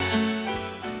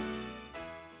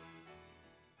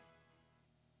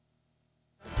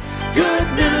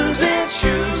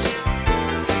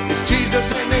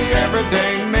Jesus in the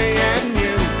everyday me and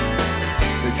you.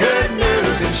 The Good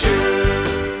News in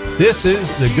Shoes. This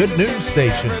is the Good News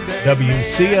Station,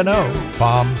 WCNO,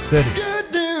 Palm City.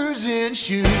 Good News in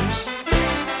Shoes.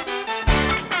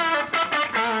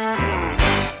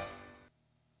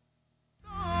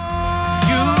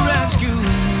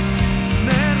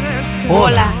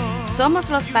 Hola, somos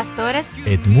los pastores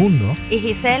Edmundo y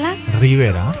Gisela,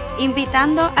 Rivera,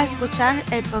 invitando a escuchar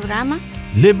el programa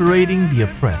Liberating the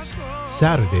Oppressed,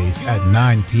 Saturdays at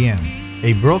 9 p.m.,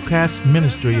 a broadcast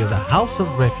ministry of the House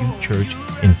of Refuge Church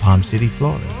in Palm City,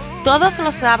 Florida. todos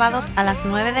los sábados a las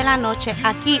 9 de la noche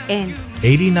aquí en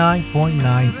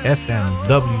 89.9 FM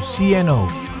WCNO,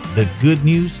 the Good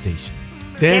News Station.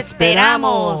 ¡Te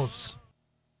esperamos!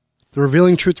 The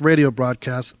Revealing Truth radio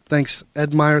broadcast thanks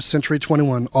Ed Meyer Century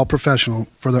 21 All Professional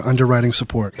for their underwriting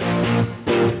support.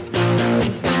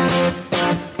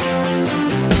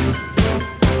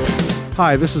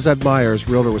 Hi, this is Ed Myers,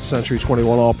 Realtor with Century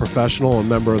 21 All Professional and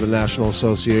member of the National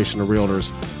Association of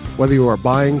Realtors. Whether you are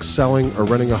buying, selling, or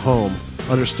renting a home,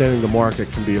 understanding the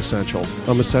market can be essential.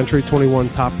 I'm a Century 21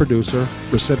 top producer,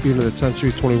 recipient of the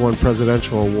Century 21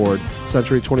 Presidential Award,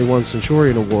 Century 21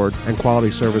 Centurion Award, and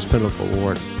Quality Service Pinnacle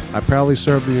Award. I proudly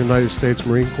served the United States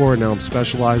Marine Corps, and now I'm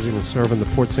specializing in serving the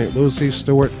Port St. Lucie,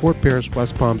 Stewart, Fort Pierce,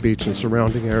 West Palm Beach, and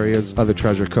surrounding areas of the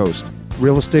Treasure Coast.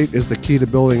 Real estate is the key to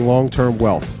building long-term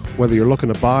wealth. Whether you're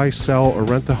looking to buy, sell, or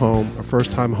rent a home, a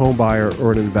first-time home buyer,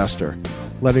 or an investor,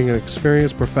 letting an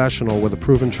experienced professional with a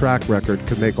proven track record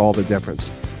could make all the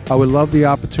difference. I would love the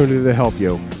opportunity to help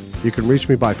you. You can reach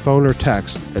me by phone or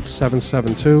text at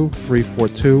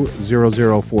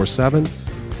 772-342-0047.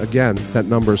 Again, that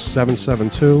number is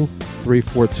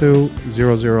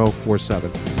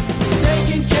 772-342-0047.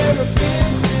 Taking care of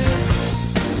business.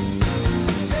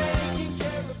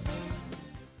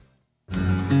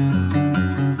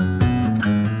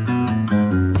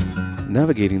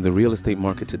 Navigating the real estate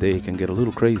market today can get a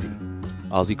little crazy.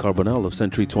 Ozzy Carbonell of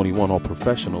Century 21 All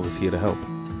Professional is here to help.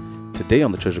 Today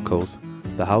on the Treasure Coast,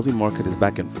 the housing market is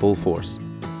back in full force.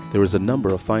 There is a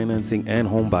number of financing and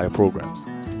home buyer programs.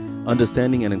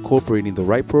 Understanding and incorporating the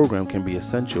right program can be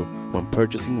essential when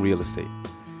purchasing real estate.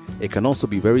 It can also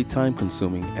be very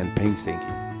time-consuming and painstaking.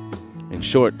 In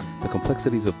short, the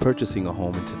complexities of purchasing a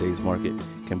home in today's market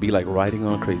can be like riding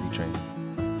on a crazy train.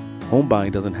 Home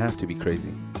buying doesn't have to be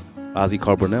crazy. Ozzy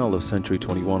Carbonell of Century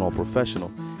 21 All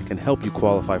Professional can help you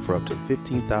qualify for up to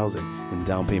 $15,000 in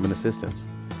down payment assistance.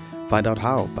 Find out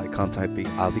how by contacting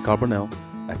Ozzy Carbonell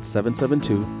at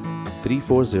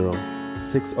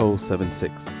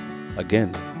 772-340-6076.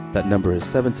 Again, that number is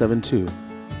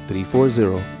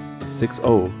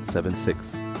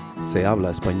 772-340-6076. Se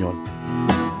habla español.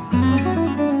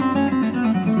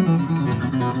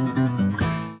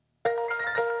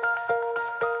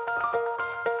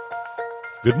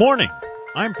 Good morning.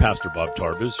 I'm Pastor Bob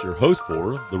Tarbus, your host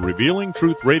for the Revealing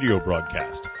Truth radio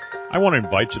broadcast. I want to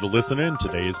invite you to listen in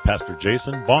today as Pastor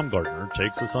Jason Baumgartner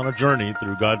takes us on a journey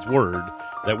through God's Word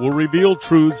that will reveal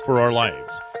truths for our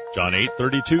lives. John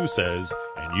 8:32 says,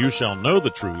 "And you shall know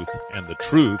the truth, and the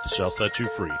truth shall set you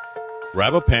free."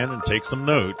 Grab a pen and take some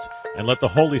notes, and let the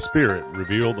Holy Spirit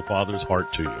reveal the Father's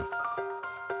heart to you.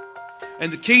 In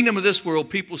the kingdom of this world,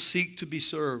 people seek to be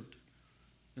served.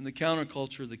 In the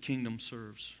counterculture, the kingdom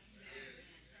serves.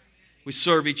 We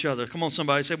serve each other. Come on,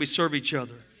 somebody, say we serve each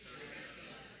other.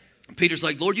 Peter's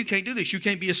like, Lord, you can't do this. You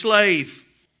can't be a slave.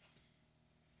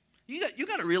 You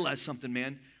got to realize something,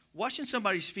 man. Washing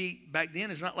somebody's feet back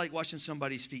then is not like washing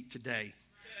somebody's feet today.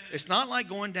 It's not like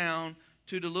going down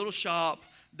to the little shop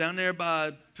down there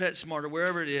by PetSmart or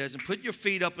wherever it is and put your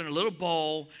feet up in a little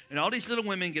bowl and all these little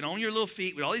women get on your little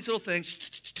feet with all these little things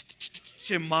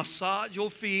and massage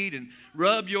your feet and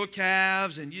rub your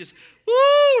calves and you just,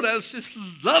 woo, that's just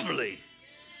lovely.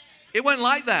 It wasn't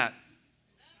like that.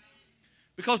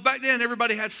 Because back then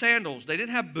everybody had sandals. They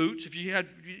didn't have boots. If you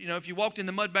walked in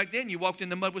the mud back then, you walked in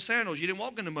the mud with sandals. You didn't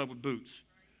walk in the mud with boots.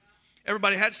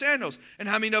 Everybody had sandals. And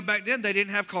how many know back then they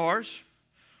didn't have cars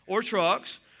or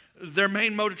trucks? Their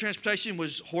main mode of transportation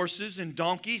was horses and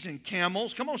donkeys and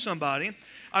camels. Come on, somebody.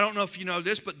 I don't know if you know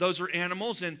this, but those are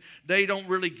animals, and they don't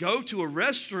really go to a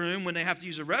restroom when they have to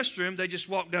use a restroom. They just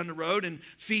walk down the road, and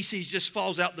feces just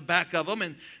falls out the back of them,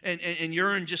 and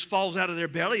urine just falls out of their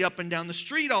belly up and down the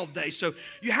street all day. So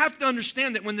you have to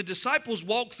understand that when the disciples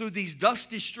walked through these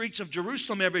dusty streets of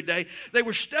Jerusalem every day, they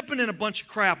were stepping in a bunch of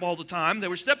crap all the time. They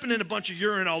were stepping in a bunch of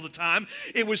urine all the time.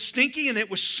 It was stinky, and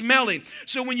it was smelly.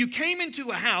 So when you came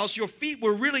into a house, your feet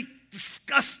were really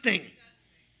disgusting.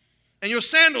 And your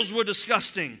sandals were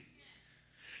disgusting.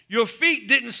 Your feet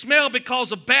didn't smell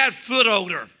because of bad foot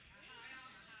odor.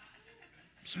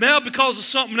 Smell because of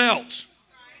something else.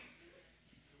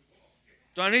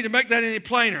 Do I need to make that any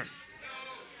plainer?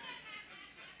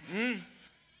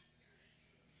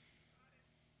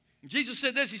 Jesus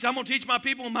said this. He said, I'm going to teach my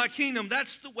people in my kingdom.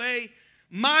 That's the way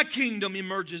my kingdom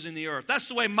emerges in the earth. That's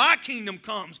the way my kingdom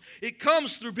comes. It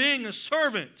comes through being a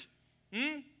servant.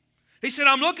 He said,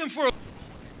 I'm looking for a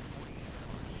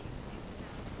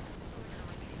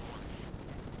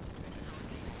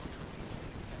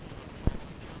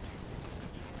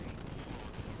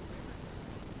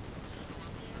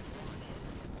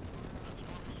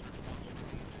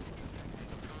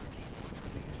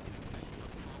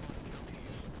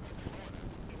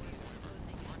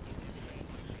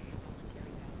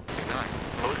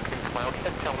mostly cloudy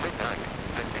until midnight,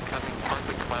 then becoming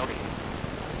partly cloudy.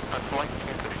 A slight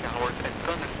chance of showers and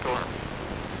thunderstorms.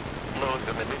 Lows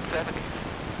in the mid-70s.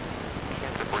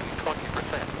 Chance of rain 20%.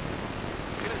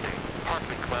 Tuesday,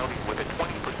 partly cloudy with a 20%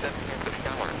 chance of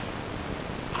showers.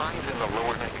 Highs in the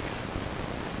lower 90s.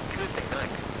 Tuesday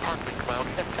night, partly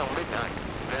cloudy until midnight,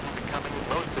 then becoming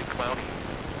mostly cloudy.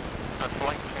 A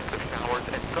slight chance of showers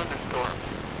and thunderstorms.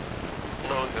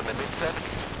 Lows in the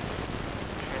mid-70s.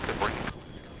 Chance of rain.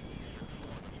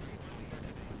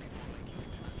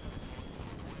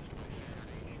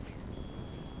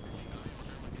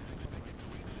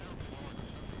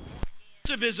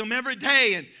 every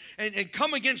day and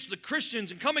come against the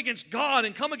Christians and come against God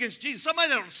and come against Jesus. Somebody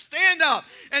that will stand up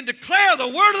and declare the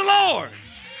word of the Lord.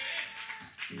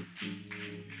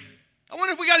 I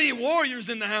wonder if we got any warriors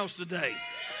in the house today.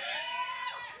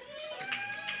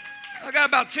 I got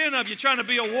about 10 of you trying to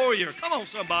be a warrior. Come on,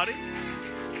 somebody.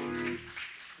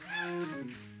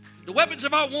 The weapons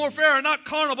of our warfare are not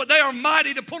carnal, but they are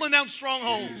mighty to pulling down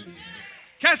strongholds.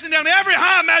 Casting down every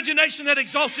high imagination that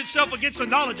exalts itself against the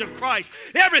knowledge of Christ.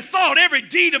 Every thought, every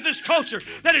deed of this culture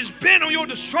that has been on your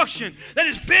destruction, that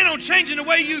has been on changing the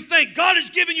way you think. God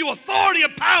has given you authority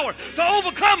and power to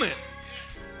overcome it.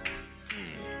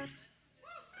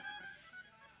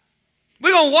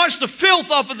 We're going to wash the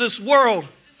filth off of this world.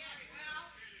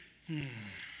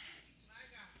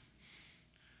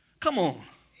 Come on.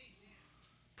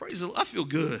 Praise the Lord. I feel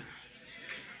good.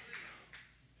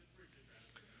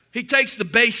 He takes the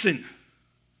basin,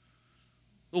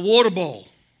 the water bowl.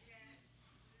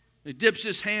 He dips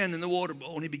his hand in the water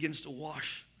bowl and he begins to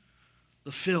wash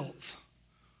the filth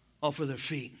off of their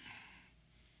feet.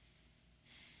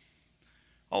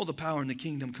 All the power in the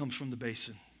kingdom comes from the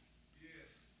basin.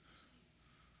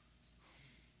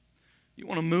 You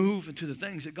want to move into the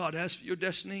things that God has for your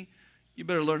destiny, you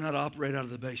better learn how to operate out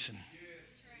of the basin.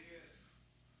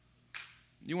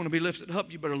 You want to be lifted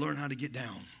up, you better learn how to get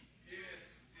down.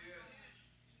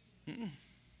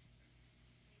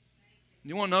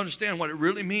 You want to understand what it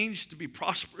really means to be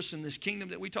prosperous in this kingdom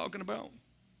that we're talking about?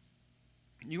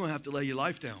 You're going to have to lay your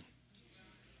life down.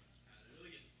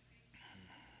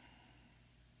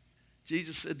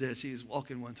 Jesus said this. He was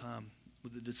walking one time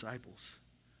with the disciples.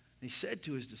 And he said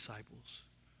to his disciples,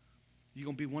 you're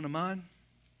going to be one of mine?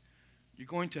 You're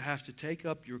going to have to take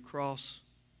up your cross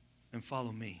and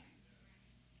follow me.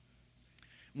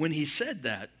 When he said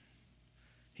that,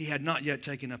 he had not yet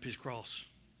taken up his cross.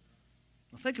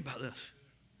 Now think about this.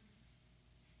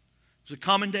 It was a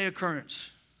common day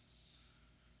occurrence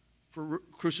for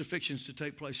crucifixions to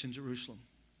take place in Jerusalem.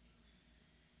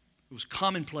 It was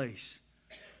commonplace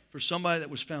for somebody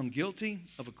that was found guilty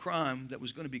of a crime that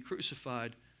was going to be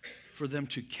crucified for them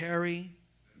to carry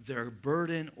their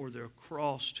burden or their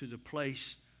cross to the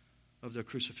place of their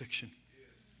crucifixion.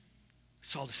 I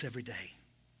saw this every day.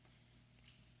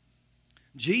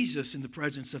 Jesus, in the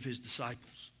presence of his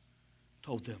disciples,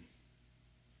 told them,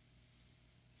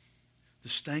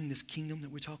 this thing, this kingdom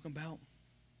that we're talking about,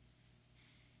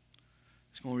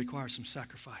 it's going to require some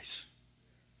sacrifice.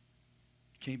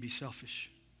 You can't be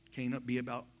selfish. It can't be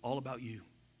all about you.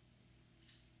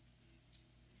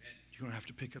 You're going to have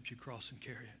to pick up your cross and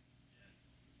carry it.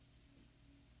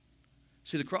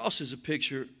 See, the cross is a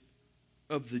picture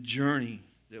of the journey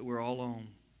that we're all on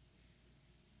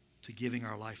to giving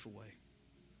our life away.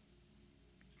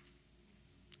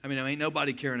 I mean, there ain't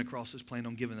nobody carrying a cross that's planning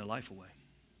on giving their life away.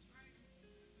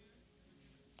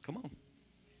 Come on.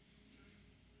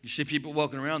 You see people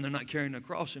walking around, they're not carrying a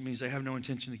cross. It means they have no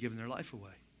intention of giving their life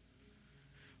away.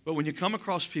 But when you come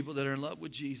across people that are in love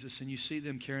with Jesus and you see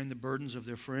them carrying the burdens of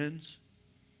their friends,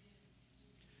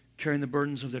 carrying the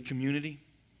burdens of their community,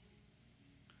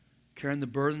 carrying the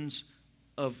burdens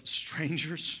of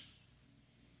strangers,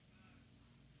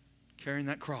 carrying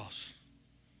that cross,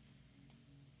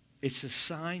 it's a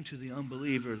sign to the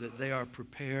unbeliever that they are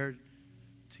prepared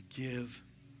to give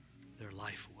their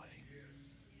life away.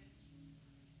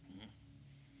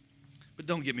 But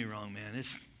don't get me wrong, man. It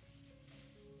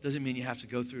doesn't mean you have to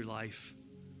go through life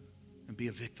and be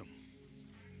a victim.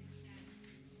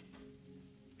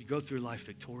 You go through life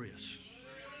victorious.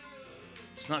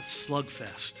 It's not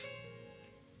slugfest.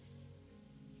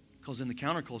 Because in the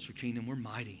counterculture kingdom, we're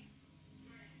mighty.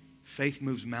 Faith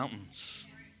moves mountains.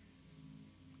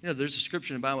 You know, there's a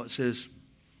scripture in the Bible that says,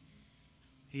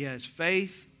 he has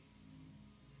faith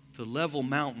to level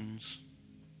mountains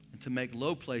and to make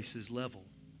low places level.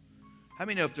 How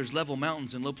many know if there's level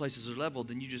mountains and low places are level,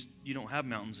 then you don't have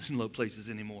mountains and low places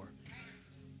anymore.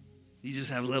 You just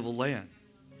have level land.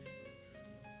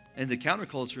 And the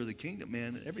counterculture of the kingdom,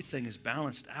 man, everything is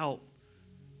balanced out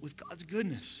with God's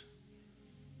goodness.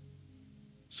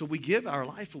 So we give our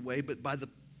life away, but by the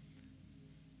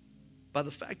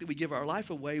fact that we give our life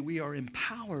away, we are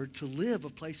empowered to live a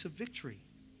place of victory.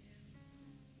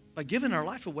 By giving our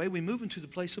life away, we move into the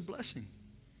place of blessing.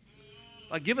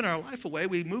 By giving our life away,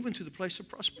 we move into the place of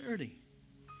prosperity.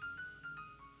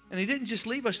 And he didn't just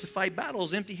leave us to fight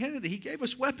battles empty-handed. He gave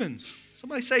us weapons.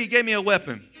 Somebody say, he gave me a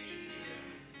weapon.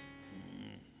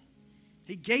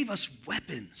 He gave us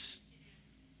weapons.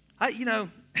 When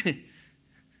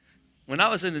I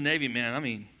was in the Navy,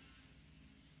 man,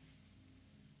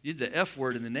 you did the F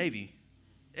word in the Navy.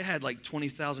 It had like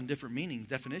 20,000 different meanings,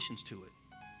 definitions to it.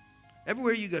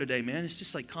 Everywhere you go today, man, it's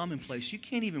just like commonplace. You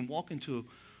can't even walk into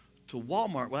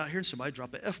Walmart without hearing somebody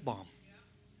drop an F-bomb.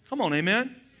 Come on,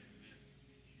 amen?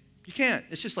 You can't.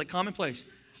 It's just like commonplace.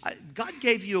 God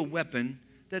gave you a weapon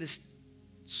that is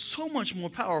so much more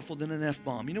powerful than an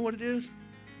F-bomb. You know what it is?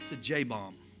 It's a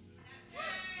J-bomb.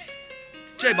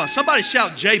 J-bomb. Somebody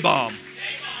shout J-bomb.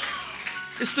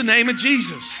 It's the name of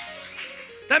Jesus.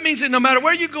 That means that no matter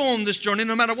where you go on this journey,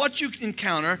 no matter what you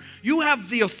encounter, you have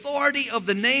the authority of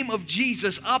the name of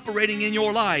Jesus operating in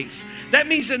your life. That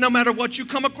means that no matter what you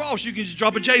come across, you can just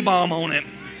drop a J-bomb on it.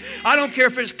 I don't care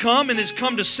if it's come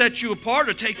to set you apart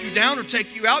or take you down or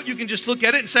take you out. You can just look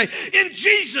at it and say, in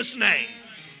Jesus' name.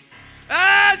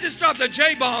 I just dropped a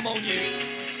J-bomb on you.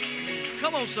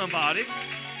 Come on, somebody.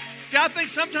 See, I think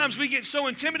sometimes we get so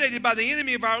intimidated by the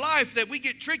enemy of our life that we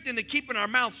get tricked into keeping our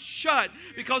mouth shut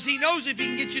because he knows if he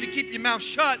can get you to keep your mouth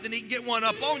shut, then he can get one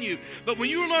up on you. But when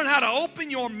you learn how to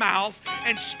open your mouth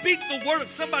and speak the word of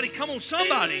somebody, come on,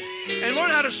 somebody, and learn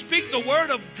how to speak the word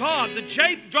of God,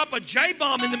 drop a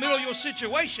J-bomb in the middle of your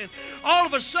situation, all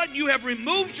of a sudden you have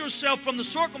removed yourself from the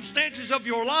circumstances of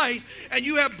your life and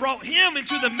you have brought him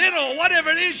into the middle of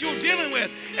whatever it is you're dealing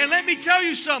with. And let me tell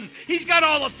you something, he's got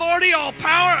all authority, all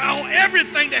power, all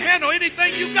everything to handle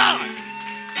anything you got.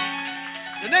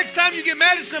 The next time you get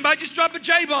mad at somebody, just drop a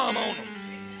J-bomb on them.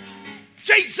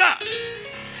 Jesus!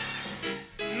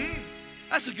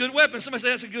 That's a good weapon. Somebody say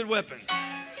that's a good weapon.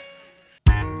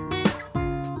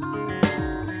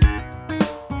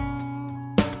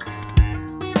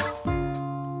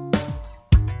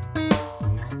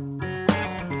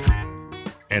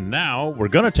 And now we're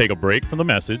going to take a break from the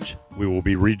message. We will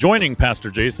be rejoining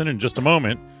Pastor Jason in just a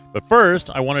moment. But first,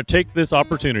 I want to take this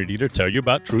opportunity to tell you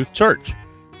about Truth Church.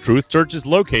 Truth Church is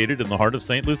located in the heart of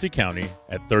St. Lucie County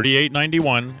at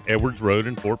 3891 Edwards Road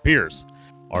in Fort Pierce.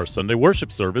 Our Sunday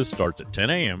worship service starts at 10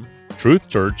 a.m. Truth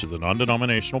Church is a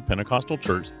non-denominational Pentecostal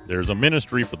church. There's a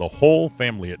ministry for the whole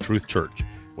family at Truth Church.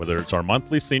 Whether it's our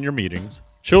monthly senior meetings,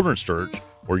 children's church,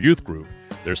 or youth group,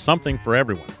 there's something for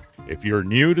everyone. If you're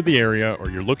new to the area or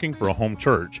you're looking for a home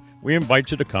church, we invite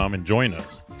you to come and join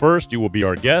us. First, you will be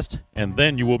our guest, and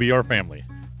then you will be our family.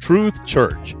 Truth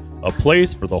Church, a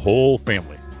place for the whole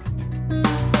family.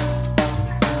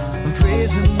 I'm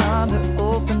praising under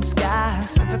open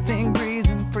skies, everything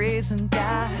breathing, praising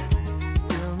God.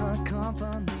 You're the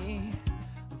company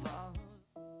of all.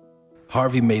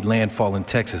 Harvey made landfall in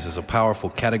Texas as a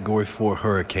powerful Category 4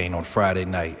 hurricane on Friday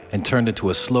night and turned into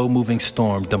a slow-moving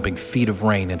storm, dumping feet of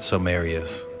rain in some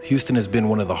areas. Houston has been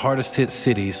one of the hardest-hit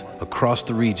cities across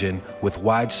the region with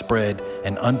widespread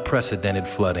and unprecedented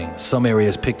flooding. Some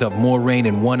areas picked up more rain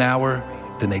in 1 hour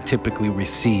than they typically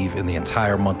receive in the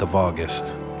entire month of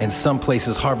August. In some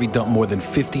places, Harvey dumped more than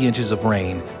 50 inches of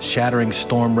rain, shattering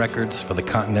storm records for the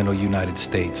continental United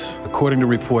States. According to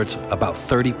reports, about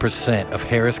 30% of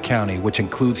Harris County, which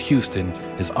includes Houston,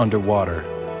 is underwater.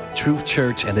 Truth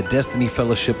Church and the Destiny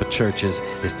Fellowship of Churches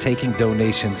is taking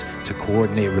donations to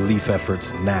coordinate relief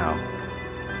efforts now.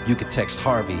 You can text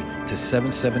Harvey to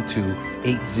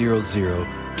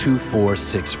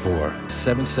 772-800-2464.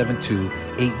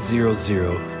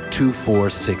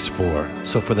 772-800-2464.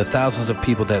 So for the thousands of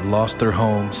people that lost their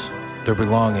homes, their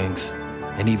belongings,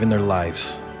 and even their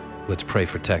lives, let's pray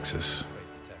for Texas.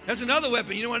 That's another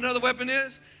weapon. You know what another weapon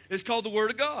is? It's called the Word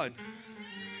of God.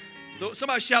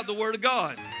 Somebody shout the Word of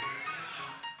God.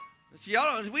 See,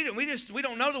 y'all don't, we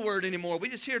don't know the word anymore. We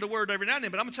just hear the word every now and then.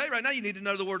 But I'm going to tell you right now, you need to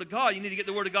know the word of God. You need to get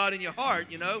the word of God in your heart,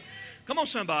 you know. Come on,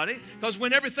 somebody. Because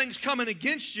when everything's coming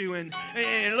against you and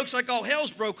it looks like all hell's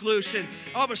broke loose and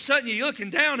all of a sudden you're looking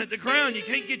down at the ground, you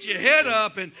can't get your head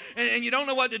up and you don't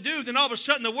know what to do, then all of a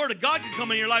sudden the word of God can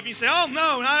come in your life and you say, oh,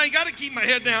 no, I ain't got to keep my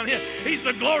head down here. He's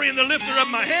the glory and the lifter of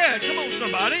my head. Come on,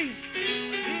 somebody.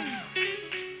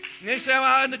 And they say,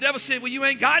 well, and the devil said, well, you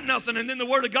ain't got nothing. And then the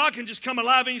word of God can just come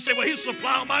alive and you say, well, he'll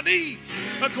supply all my needs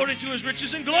according to his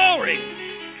riches and glory.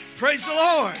 Praise the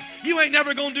Lord. You ain't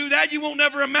never going to do that. You won't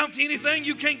never amount to anything.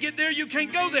 You can't get there. You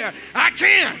can't go there. I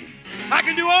can. I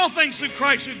can do all things through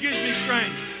Christ who gives me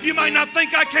strength. You might not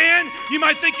think I can. You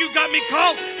might think you got me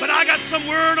caught. But I got some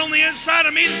word on the inside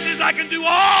of me that says I can do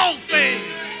all things.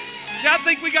 See, I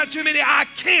think we got too many I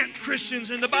can't Christians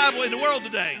in the Bible in the world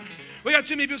today. We got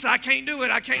too many people say, I can't do it.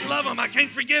 I can't love them. I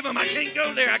can't forgive them. I can't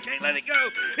go there. I can't let it go.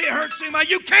 It hurts too much.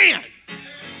 You can.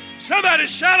 Somebody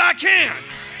shout, I can.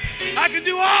 I can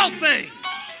do all things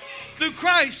through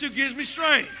Christ who gives me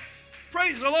strength.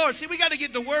 Praise the Lord. See, we got to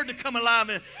get the word to come alive.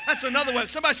 And that's another weapon.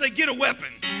 Somebody say, get a weapon.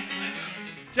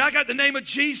 See, I got the name of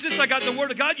Jesus. I got the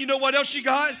word of God. You know what else you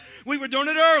got? We were doing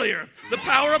it earlier. The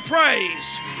power of praise.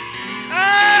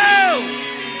 Oh!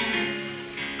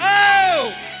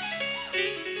 Oh!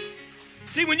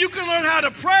 See, when you can learn how to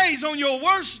praise on your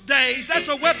worst days, that's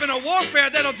a weapon of warfare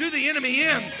that'll do the enemy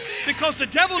in. Because the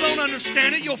devil don't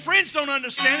understand it, your friends don't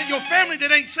understand it, your family that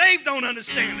ain't saved don't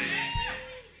understand it.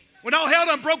 When all hell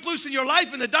done broke loose in your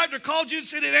life and the doctor called you and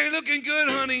said, it ain't looking good,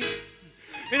 honey.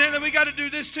 And then we got to do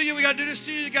this to you, we got to do this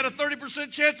to you, you got a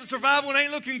 30% chance of survival, it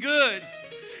ain't looking good.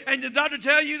 And the doctor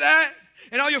tell you that,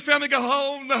 and all your family go,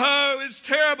 oh no, it's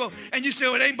terrible. And you say,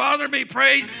 well, it ain't bothering me,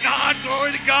 praise God,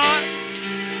 glory to God.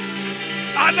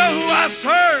 I know who I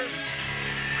serve.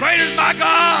 Greater is my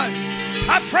God.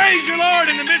 I praise you, Lord,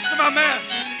 in the midst of my mess.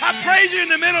 I praise you in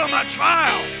the middle of my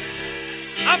trial.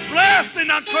 I'm blessed and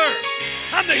not cursed.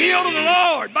 I'm the healed of the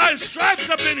Lord. By his stripes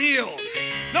I've been healed.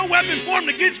 No weapon formed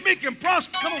against me can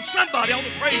prosper. Come on, somebody ought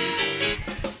to praise him.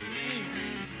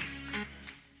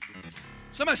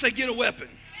 Somebody say, get a weapon.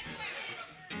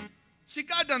 See,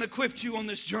 God done equipped you on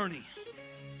this journey.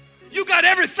 You got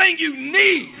everything you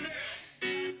need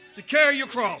to carry your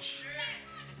cross.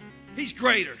 He's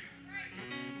greater.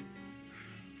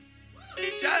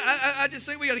 See, I just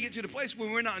think we got to get to the place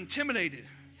where we're not intimidated.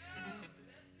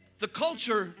 The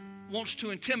culture wants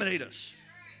to intimidate us.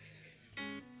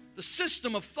 The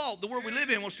system of thought, the world we live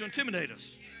in, wants to intimidate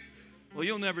us. Well,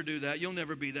 you'll never do that. You'll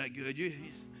never be that good.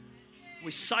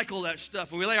 We cycle that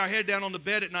stuff. When we lay our head down on the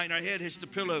bed at night and our head hits the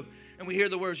pillow and we hear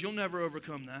the words, you'll never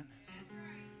overcome that.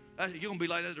 You're going to be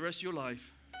like that the rest of your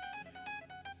life.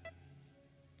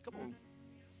 Come on.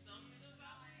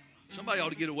 Somebody ought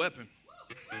to get a weapon.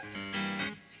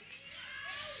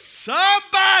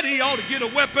 Somebody ought to get a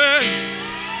weapon.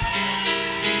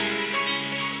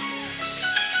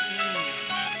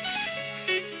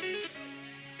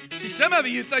 See, some of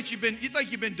you think you've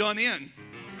been done in.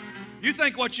 You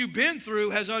think what you've been through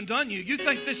has undone you. You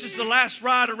think this is the last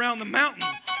ride around the mountain.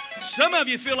 Some of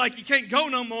you feel like you can't go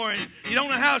no more and you don't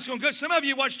know how it's going to go. Some of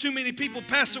you watch too many people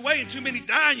pass away and too many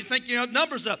die and you think your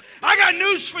number's up. I got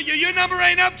news for you. Your number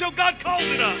ain't up till God calls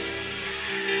it up.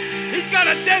 He's got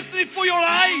a destiny for your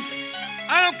life.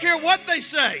 I don't care what they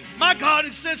say. My God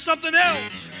has said something else.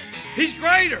 He's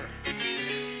greater.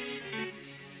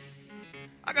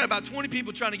 I got about 20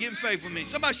 people trying to get in faith with me.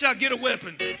 Somebody shout, get a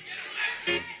weapon.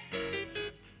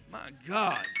 My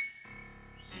God.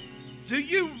 Do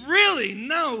you really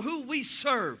know who we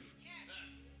serve?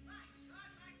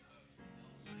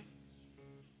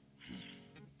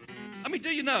 I mean, do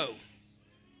you know?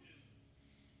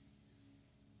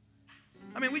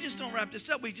 I mean, we just don't wrap this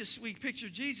up. We picture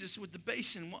Jesus with the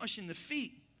basin washing the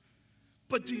feet.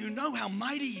 But do you know how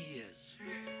mighty he is?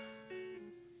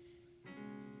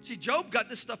 See, Job got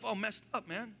this stuff all messed up,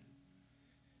 man.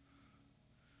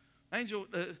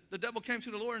 The devil came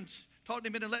to the Lord and talked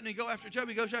him into letting him go after Job.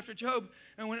 He goes after Job.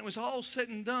 And when it was all said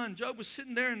and done, Job was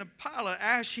sitting there in a pile of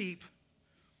ash heap.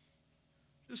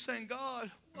 Just saying,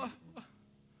 God, I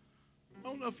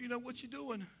don't know if you know what you're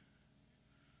doing.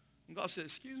 And God said,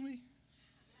 excuse me?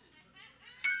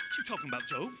 What you talking about,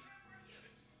 Job?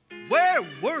 Where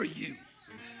were you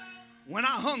when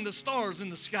I hung the stars in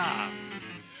the sky?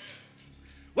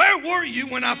 Where were you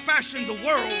when I fashioned the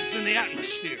worlds in the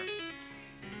atmosphere?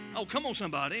 Oh, come on,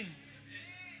 somebody.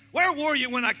 Where were you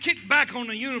when I kicked back on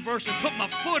the universe and put my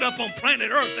foot up on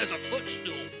planet Earth as a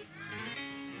footstool?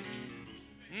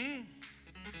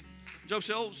 Job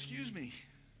said, oh, excuse me.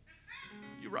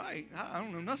 You're right. I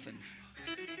don't know nothing.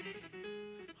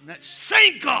 And that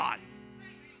same God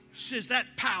says that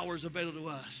power is available to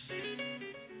us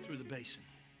through the basin.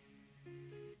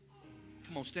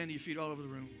 Come on, stand to your feet all over the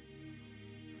room.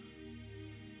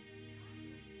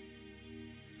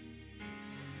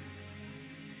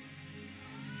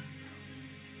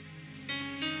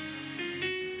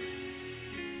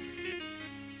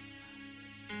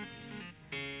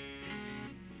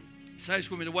 Say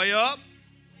this with me. The way up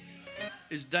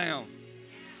is down.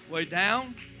 Way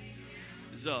down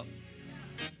is up.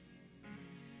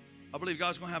 I believe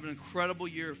God's going to have an incredible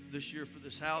year this year for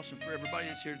this house and for everybody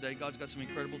that's here today. God's got some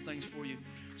incredible things for you.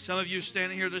 Some of you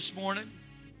standing here this morning,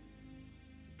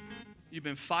 you've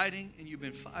been fighting and you've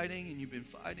been fighting and you've been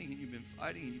fighting and you've been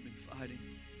fighting and you've been fighting.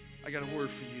 I got a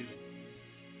word for you.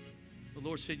 The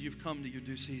Lord said you've come to your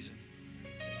due season.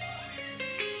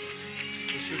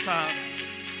 It's your time.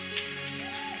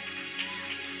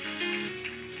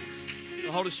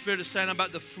 The Holy Spirit is saying, I'm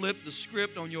about to flip the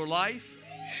script on your life.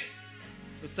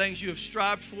 The things you have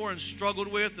strived for and struggled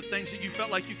with, the things that you felt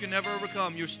like you can never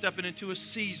overcome, you're stepping into a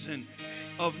season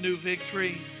of new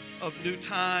victory, of new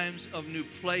times, of new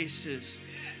places.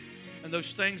 And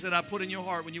those things that I put in your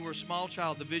heart when you were a small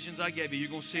child, the visions I gave you, you're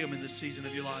going to see them in this season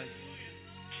of your life.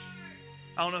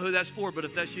 I don't know who that's for, but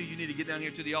if that's you, you need to get down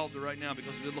here to the altar right now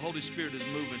because the Holy Spirit is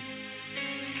moving.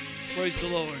 Praise the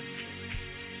Lord.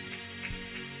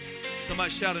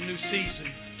 Somebody shout a new season.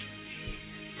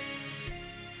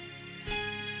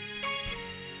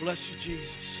 Bless you,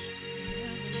 Jesus.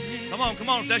 Come on, come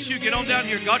on. If that's you, get on down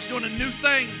here. God's doing a new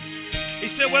thing. He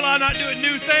said, will I not do a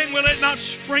new thing? Will it not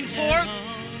spring forth?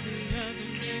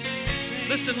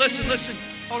 Listen, listen, listen.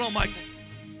 Hold on, Michael.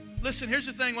 Listen, here's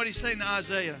the thing, what he's saying to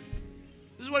Isaiah.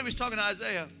 This is what he was talking to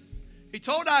Isaiah. He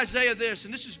told Isaiah this,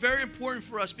 and this is very important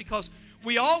for us because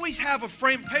we always have a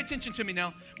frame, pay attention to me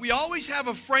now. We always have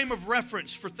a frame of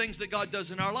reference for things that God does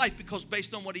in our life because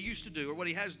based on what he used to do or what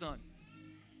he has done.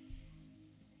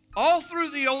 All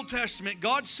through the Old Testament,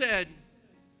 God said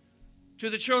to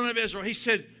the children of Israel, he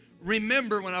said,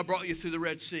 remember when I brought you through the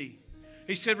Red Sea.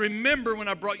 He said, remember when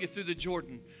I brought you through the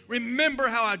Jordan. Remember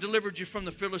how I delivered you from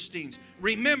the Philistines.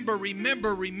 Remember,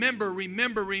 remember, remember,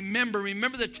 remember, remember,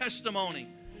 remember the testimony.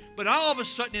 But all of a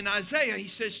sudden in Isaiah, he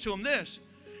says to him this.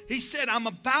 He said, I'm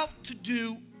about to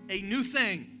do a new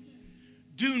thing.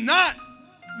 Do not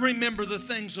remember the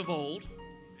things of old,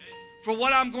 for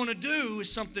what I'm going to do is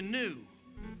something new.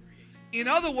 In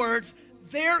other words,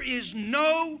 there is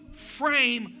no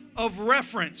frame of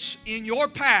reference in your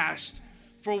past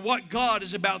for what God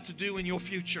is about to do in your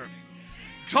future.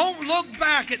 Don't look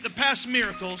back at the past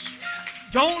miracles.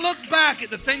 Don't look back at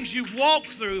the things you've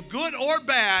walked through, good or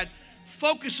bad.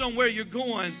 Focus on where you're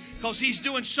going because he's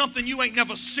doing something you ain't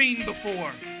never seen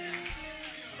before.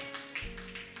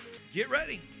 Get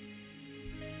ready.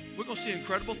 We're going to see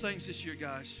incredible things this year,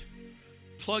 guys.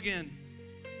 Plug in.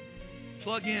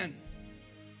 Plug in.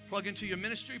 Plug into your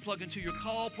ministry, plug into your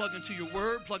call, plug into your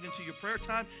word, plug into your prayer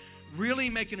time. Really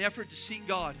make an effort to seek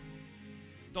God.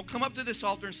 Don't come up to this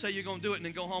altar and say you're going to do it and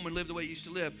then go home and live the way you used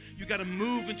to live. You got to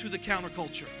move into the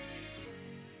counterculture.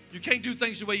 You can't do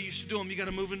things the way you used to do them. You got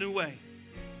to move a new way.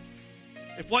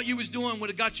 If what you was doing would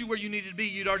have got you where you needed to be,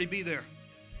 you'd already be there.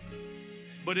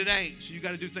 But it ain't, so you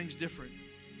got to do things different.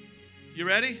 You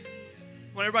ready?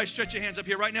 I want everybody to stretch your hands up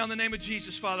here right now in the name of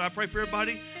Jesus, Father. I pray for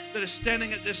everybody that is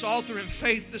standing at this altar in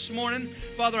faith this morning.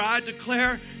 Father, I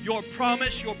declare your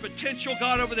promise, your potential,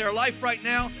 God, over their life right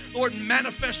now. Lord,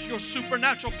 manifest your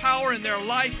supernatural power in their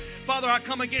life. Father, I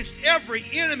come against every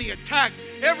enemy attack,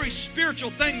 every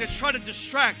spiritual thing that's trying to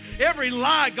distract, every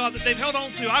lie, God, that they've held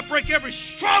on to. I break every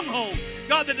stronghold,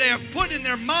 God, that they have put in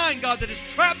their mind, God, that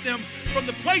has trapped them from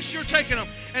the place you're taking them.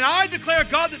 And I declare,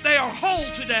 God, that they are whole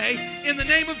today in the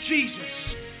name of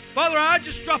Jesus. Father, I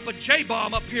just drop a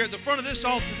J-bomb up here at the front of this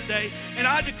altar today, and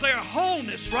I declare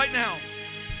wholeness right now.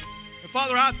 And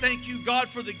Father, I thank you, God,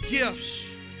 for the gifts,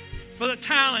 for the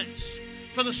talents,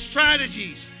 for the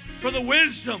strategies, for the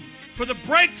wisdom, for the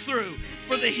breakthrough,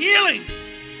 for the healing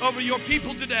over your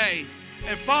people today.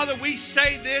 And Father, we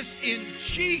say this in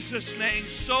Jesus' name,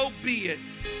 so be it.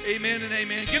 Amen and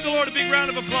amen. Give the Lord a big round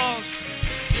of applause.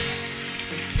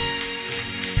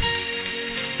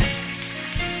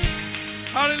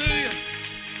 Hallelujah.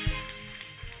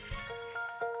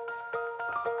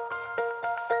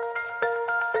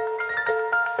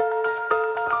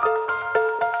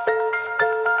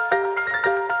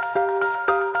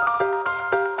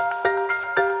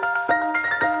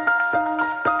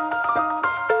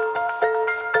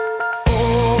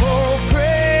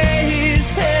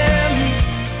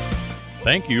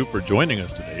 Thank you for joining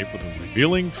us today for the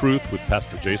Revealing Truth with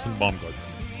Pastor Jason Baumgartner.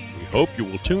 We hope you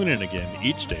will tune in again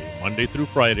each day, Monday through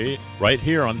Friday, right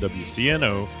here on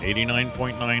WCNO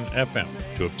 89.9 FM.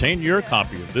 To obtain your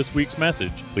copy of this week's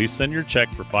message, please send your check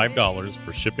for $5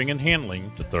 for shipping and handling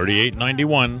to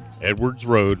 3891 Edwards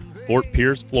Road, Fort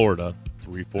Pierce, Florida,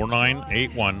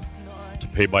 34981. To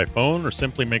pay by phone or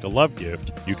simply make a love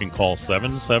gift, you can call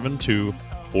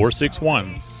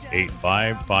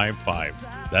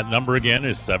 772-461-8555. That number again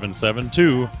is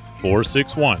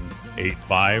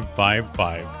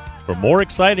 772-461-8555. For more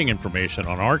exciting information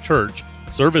on our church,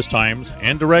 service times,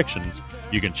 and directions,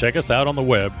 you can check us out on the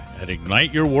web at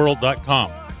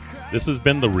igniteyourworld.com. This has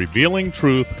been The Revealing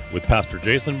Truth with Pastor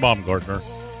Jason Baumgartner,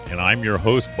 and I'm your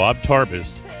host, Bob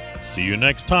Tarbis. See you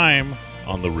next time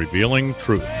on The Revealing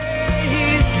Truth.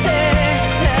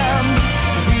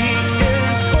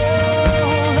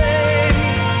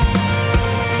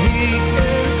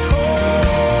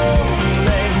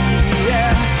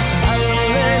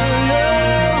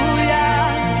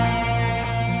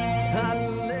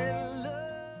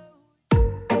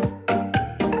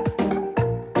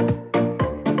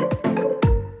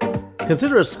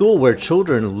 Consider a school where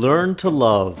children learn to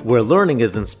love, where learning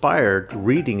is inspired,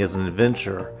 reading is an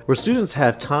adventure, where students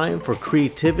have time for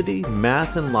creativity,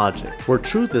 math, and logic, where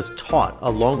truth is taught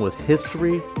along with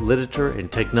history, literature, and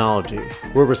technology,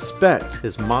 where respect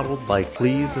is modeled like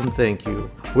please and thank you,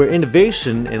 where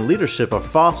innovation and leadership are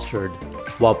fostered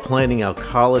while planning out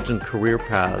college and career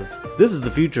paths. This is the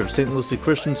future of St. Lucie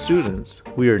Christian students.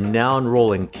 We are now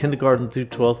enrolling kindergarten through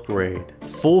 12th grade.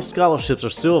 Full scholarships are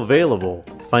still available.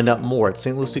 Find out more at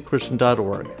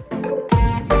stluciechristian.org.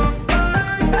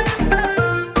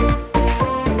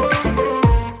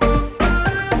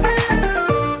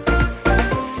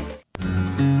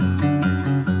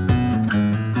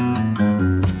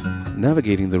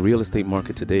 Navigating the real estate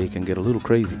market today can get a little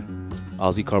crazy.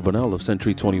 Ozzy Carbonell of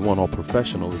Century 21 All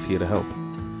Professional is here to help.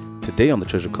 Today on the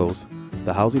Treasure Coast,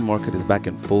 the housing market is back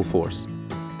in full force.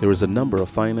 There is a number of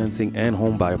financing and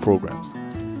home buyer programs.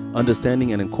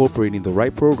 Understanding and incorporating the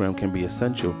right program can be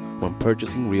essential when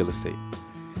purchasing real estate.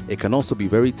 It can also be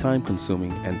very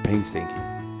time-consuming and painstaking.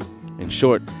 In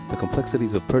short, the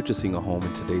complexities of purchasing a home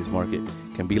in today's market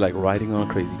can be like riding on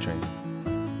a crazy train.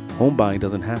 Home buying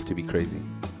doesn't have to be crazy.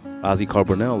 Ozzy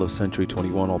Carbonell of Century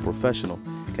 21 All Professional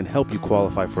can help you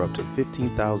qualify for up to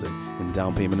 $15,000 in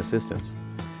down payment assistance.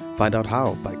 Find out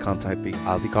how by contacting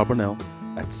Ozzy Carbonell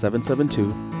at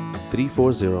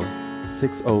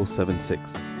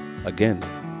 772-340-6076. Again,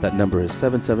 that number is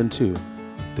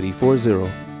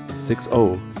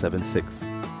 772-340-6076.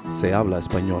 Se habla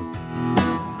español.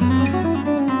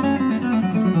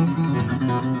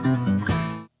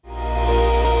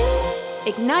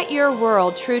 Ignite Your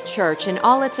World True Church and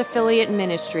all its affiliate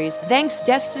ministries thanks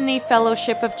Destiny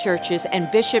Fellowship of Churches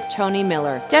and Bishop Tony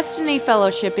Miller. Destiny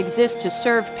Fellowship exists to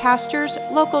serve pastors,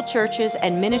 local churches,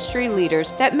 and ministry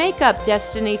leaders that make up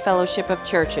Destiny Fellowship of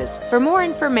Churches. For more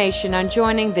information on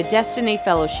joining the Destiny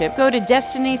Fellowship, go to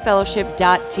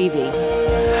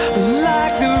destinyfellowship.tv.